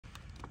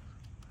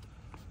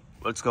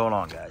What's going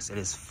on, guys? It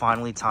is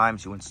finally time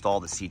to install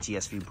the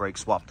CTSV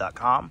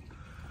BrakeSwap.com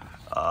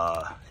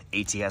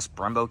ATS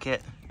Brembo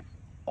kit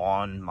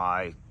on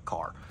my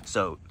car.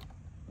 So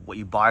what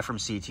you buy from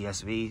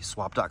CTSV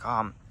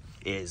Swap.com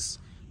is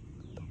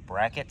the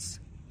brackets,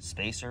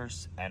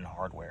 spacers, and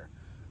hardware.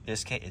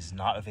 This kit is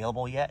not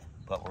available yet,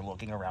 but we're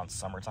looking around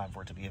summertime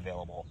for it to be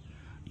available.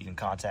 You can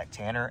contact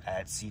Tanner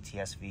at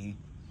CTSV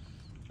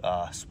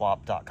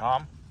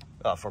Swap.com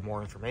for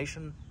more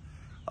information.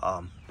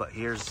 But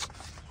here's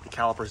the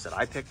calipers that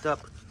I picked up.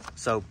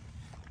 So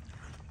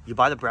you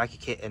buy the bracket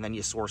kit and then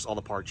you source all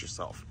the parts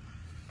yourself.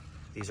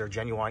 These are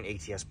genuine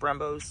ATS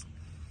Brembos.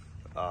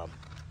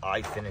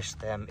 I finished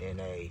them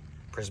in a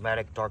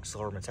prismatic dark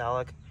silver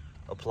metallic,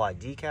 applied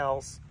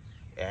decals,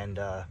 and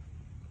a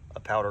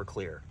powder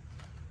clear.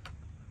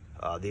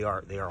 They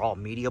are all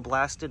media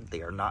blasted.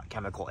 They are not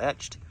chemical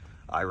etched.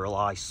 I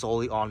rely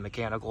solely on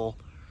mechanical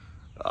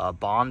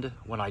bond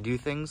when I do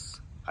things.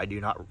 I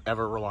do not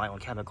ever rely on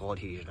chemical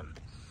adhesion.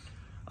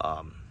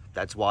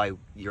 That's why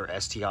your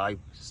STI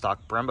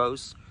stock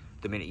Brembos,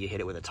 the minute you hit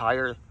it with a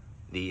tire,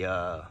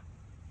 the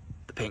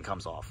paint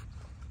comes off,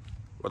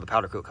 or the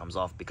powder coat comes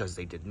off, because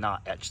they did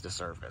not etch the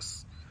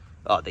surface.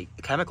 They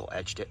chemical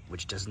etched it,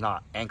 which does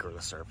not anchor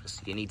the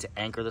surface. You need to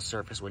anchor the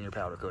surface when you're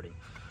powder coating.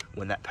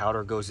 When that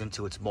powder goes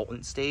into its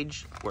molten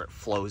stage, where it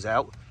flows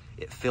out,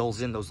 it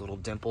fills in those little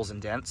dimples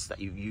and dents that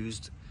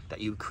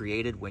you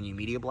created when you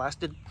media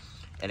blasted,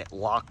 and it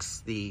locks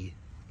the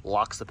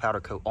powder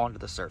coat onto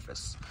the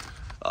surface.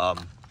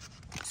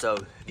 So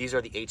these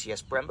are the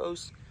ATS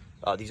Brembos.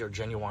 These are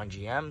genuine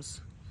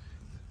GMs.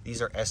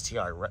 These are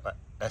STI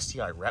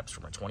reps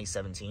from a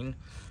 2017.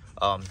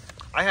 I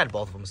had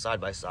both of them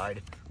side by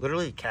side.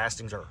 Literally,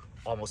 castings are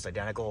almost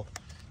identical.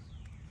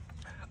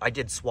 I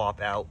did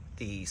swap out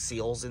the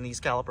seals in these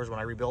calipers when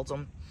I rebuilt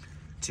them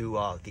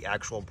to the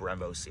actual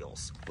Brembo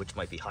seals, which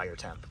might be higher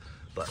temp,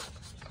 but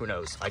who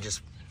knows?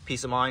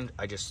 Peace of mind,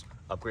 I just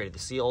upgraded the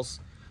seals.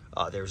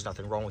 There's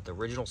nothing wrong with the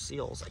original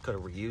seals. I could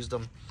have reused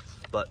them,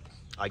 but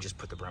I just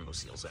put the Brembo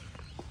seals in.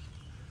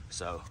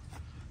 So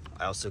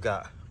I also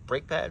got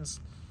brake pads,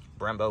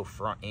 Brembo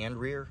front and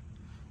rear,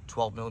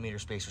 12mm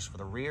spacers for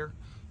the rear.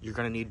 You're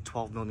gonna need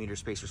 12mm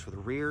spacers for the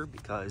rear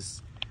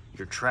because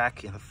your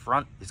track in the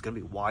front is gonna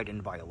be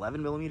widened by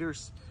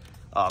 11mm.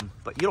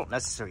 But you don't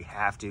necessarily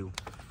have to.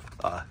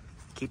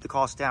 Keep the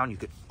cost down. You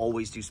could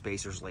always do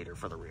spacers later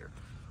for the rear.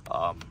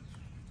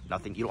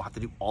 You don't have to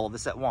do all of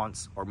this at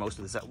once, or most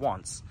of this at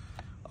once.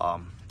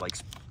 Like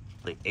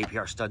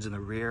APR studs in the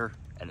rear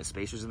and the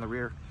spacers in the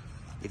rear.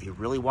 If you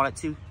really wanted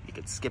to, you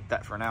could skip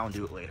that for now and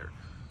do it later.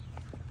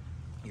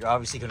 You're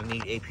obviously going to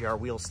need APR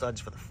wheel studs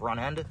for the front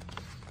end,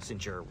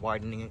 since you're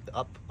widening it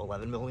up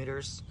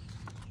 11mm.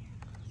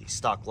 These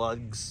stock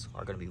lugs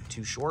are going to be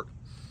too short.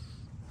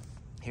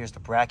 Here's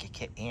the bracket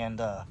kit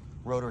and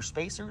rotor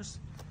spacers.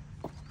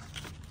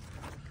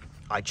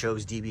 I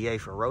chose DBA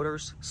for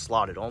rotors,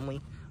 slotted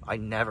only. I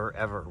never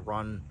ever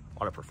run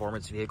on a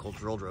performance vehicle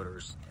drilled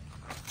rotors.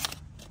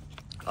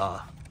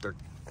 They're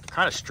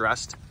kind of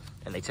stressed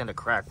and they tend to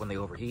crack when they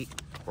overheat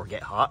or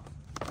get hot.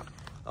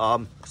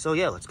 So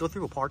yeah, let's go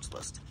through a parts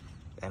list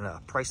and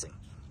pricing.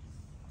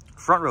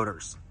 Front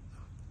rotors,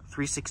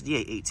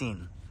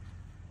 $368.18.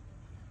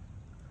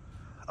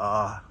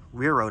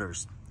 Rear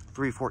rotors,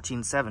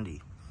 $314.70.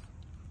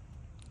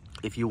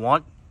 If you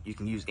want, you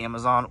can use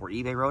Amazon or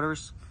eBay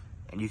rotors,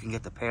 and you can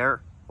get the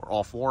pair or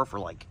all four for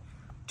like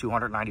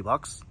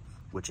 $290,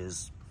 which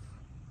is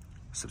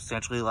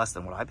substantially less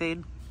than what I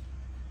paid.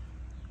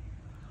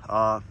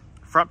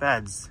 Front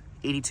pads,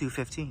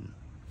 $82.15.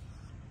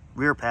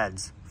 Rear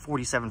pads,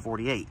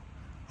 $47.48.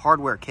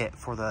 Hardware kit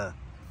for the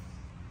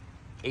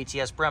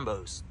ATS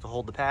Brembos to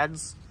hold the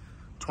pads,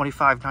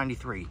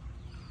 $25.93.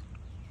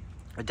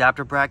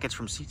 Adapter brackets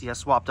from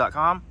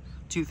CTSSwap.com,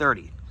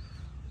 $230.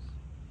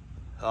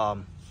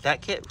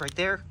 That kit right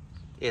there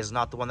is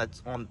not the one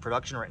that's on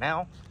production right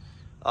now.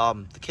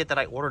 The kit that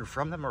I ordered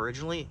from them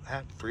originally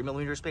had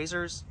 3mm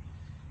spacers,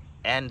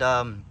 and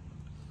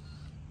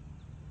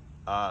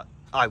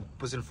I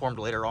was informed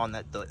later on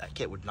that that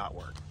kit would not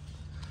work.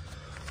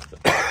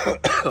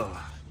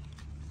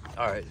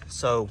 Alright,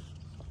 so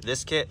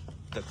this kit,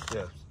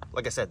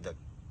 like I said, the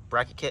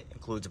bracket kit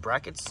includes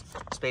brackets,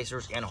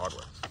 spacers, and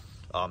hardware.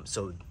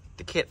 So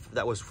the kit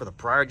that was for the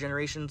prior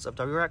generations of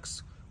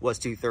WRX was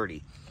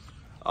 $230.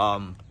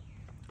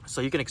 So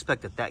you can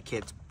expect that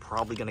kit's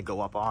probably going to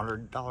go up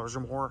 $100 or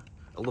more,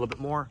 a little bit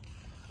more,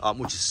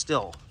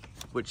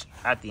 which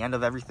at the end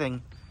of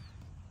everything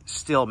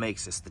still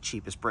makes this the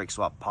cheapest brake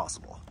swap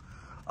possible.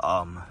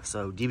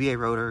 So DBA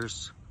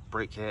rotors,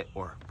 brake kit,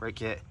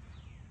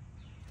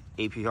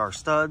 APR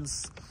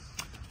studs.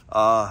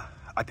 I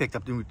picked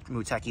up new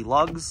Muteki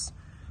lugs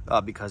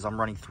because I'm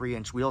running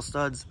 3-inch wheel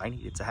studs. I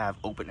needed to have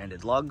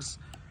open-ended lugs.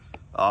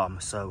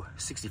 So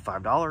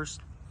 $65.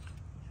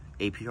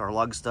 APR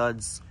lug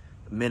studs.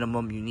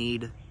 Minimum you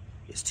need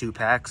is 2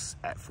 packs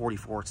at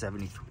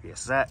 $44.73 a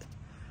set.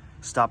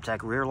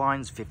 StopTech rear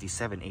lines,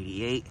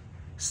 $57.88.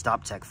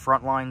 StopTech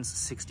front lines,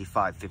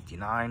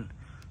 $65.59.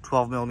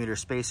 12mm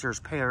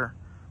spacers pair,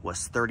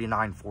 was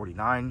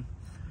 $39.49.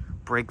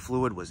 Brake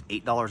fluid was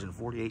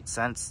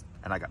 $8.48,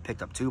 and I got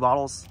picked up 2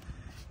 bottles.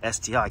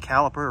 STI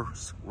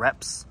calipers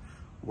reps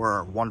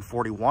were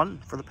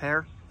 $141 for the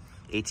pair.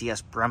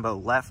 ATS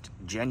Brembo left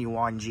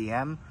genuine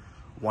GM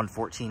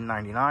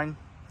 $114.99.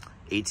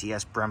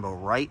 ATS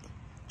Brembo right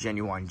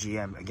genuine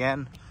GM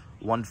again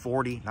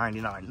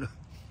 $140.99.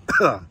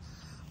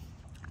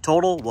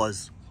 Total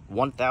was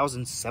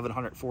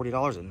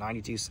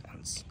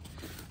 $1,740.92.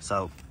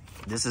 So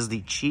this is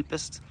the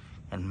cheapest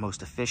and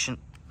most efficient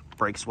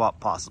brake swap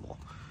possible.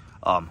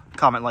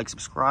 Comment, like,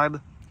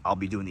 subscribe. I'll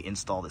be doing the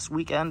install this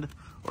weekend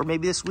or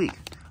maybe this week.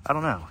 I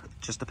don't know. It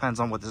just depends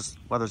on what this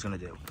weather's going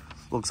to do.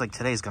 Looks like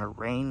today's going to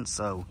rain,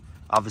 so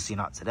obviously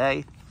not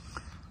today.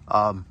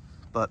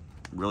 But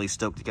really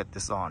stoked to get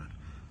this on.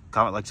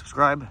 Comment, like,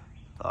 subscribe.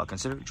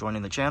 Consider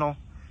joining the channel.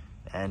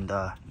 And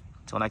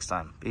until next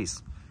time,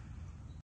 peace.